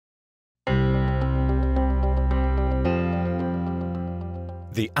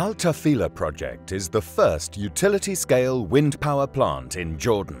The Tafila project is the first utility-scale wind power plant in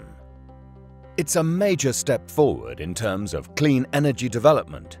Jordan. It's a major step forward in terms of clean energy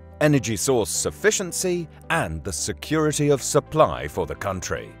development, energy source sufficiency, and the security of supply for the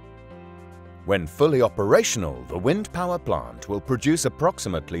country. When fully operational, the wind power plant will produce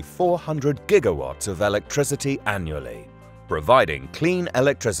approximately 400 gigawatts of electricity annually, providing clean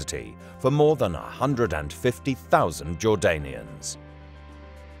electricity for more than 150,000 Jordanians.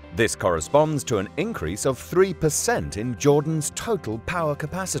 This corresponds to an increase of 3% in Jordan's total power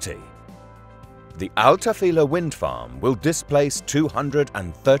capacity. The Tafila wind farm will displace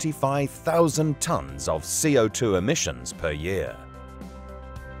 235,000 tons of CO2 emissions per year.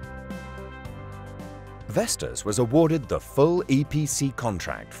 Vestas was awarded the full EPC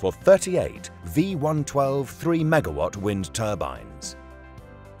contract for 38 V112 3-megawatt wind turbines.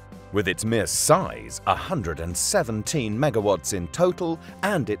 With its mere size, 117 megawatts in total,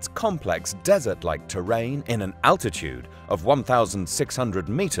 and its complex desert-like terrain in an altitude of 1,600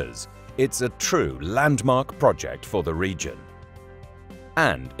 meters, it's a true landmark project for the region.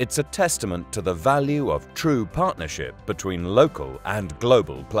 And it's a testament to the value of true partnership between local and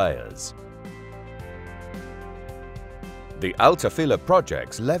global players. The Tafila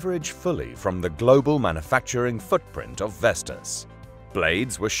projects leverage fully from the global manufacturing footprint of Vestas.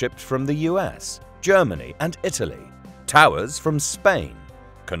 Blades were shipped from the US, Germany and Italy, towers from Spain,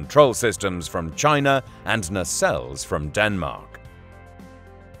 control systems from China and nacelles from Denmark.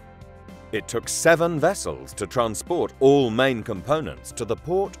 It took 7 vessels to transport all main components to the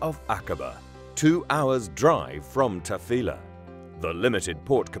port of Aqaba, 2 hours' drive from Tafila. The limited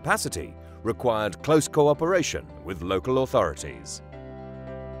port capacity required close cooperation with local authorities.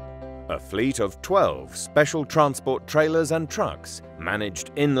 A fleet of 12 special transport trailers and trucks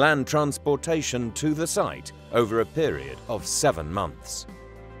managed inland transportation to the site over a period of 7 months.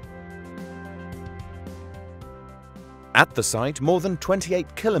 At the site, more than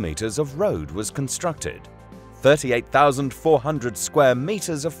 28 kilometers of road was constructed. 38,400 square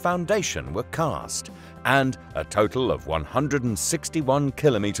meters of foundation were cast, and a total of 161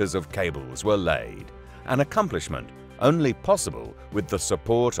 kilometers of cables were laid, an accomplishment only possible with the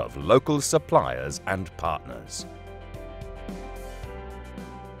support of local suppliers and partners.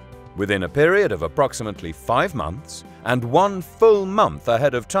 Within a period of approximately 5 months, and 1 full month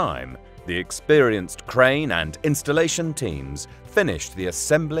ahead of time, the experienced crane and installation teams finished the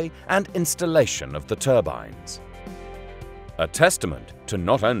assembly and installation of the turbines. A testament to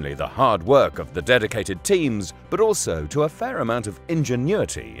not only the hard work of the dedicated teams, but also to a fair amount of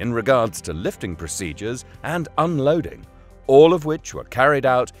ingenuity in regards to lifting procedures and unloading, all of which were carried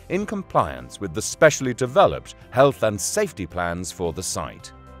out in compliance with the specially developed health and safety plans for the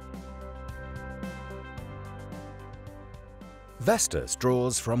site. Vestas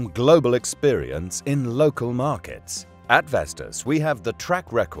draws from global experience in local markets. At Vestas, we have the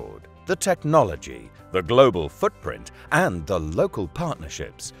track record, the technology, the global footprint, and the local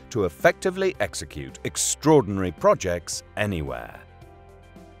partnerships to effectively execute extraordinary projects anywhere.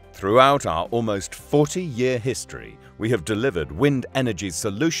 Throughout our almost 40-year history, we have delivered wind energy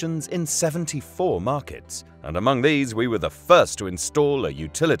solutions in 74 markets, and among these we were the first to install a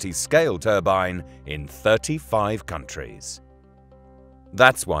utility-scale turbine in 35 countries.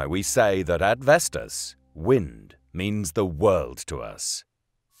 That's why we say that at Vestas, wind means the world to us.